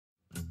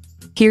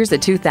Here's a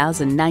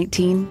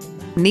 2019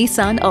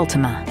 Nissan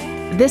Altima.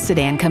 This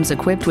sedan comes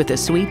equipped with a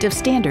suite of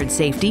standard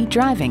safety,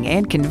 driving,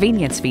 and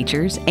convenience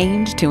features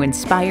aimed to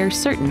inspire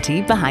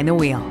certainty behind the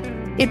wheel.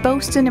 It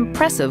boasts an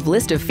impressive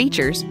list of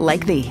features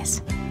like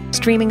these: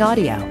 streaming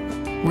audio,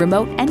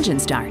 remote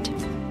engine start,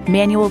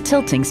 manual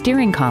tilting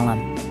steering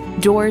column,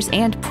 doors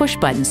and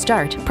push-button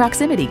start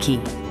proximity key,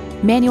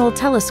 manual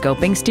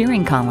telescoping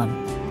steering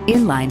column,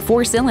 inline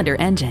 4-cylinder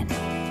engine,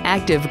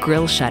 active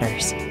grille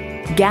shutters,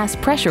 gas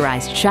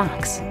pressurized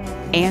shocks,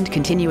 and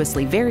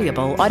continuously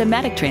variable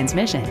automatic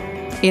transmission.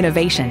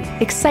 Innovation,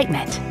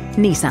 excitement,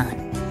 Nissan.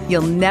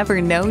 You'll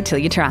never know till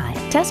you try.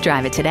 Test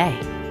drive it today.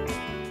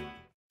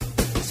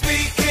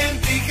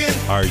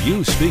 Are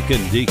you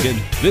speaking Deacon?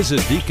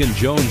 Visit Deacon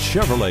Jones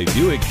Chevrolet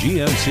Buick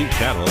GMC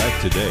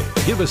Cadillac today.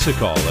 Give us a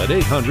call at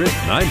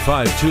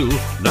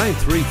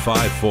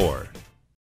 800-952-9354.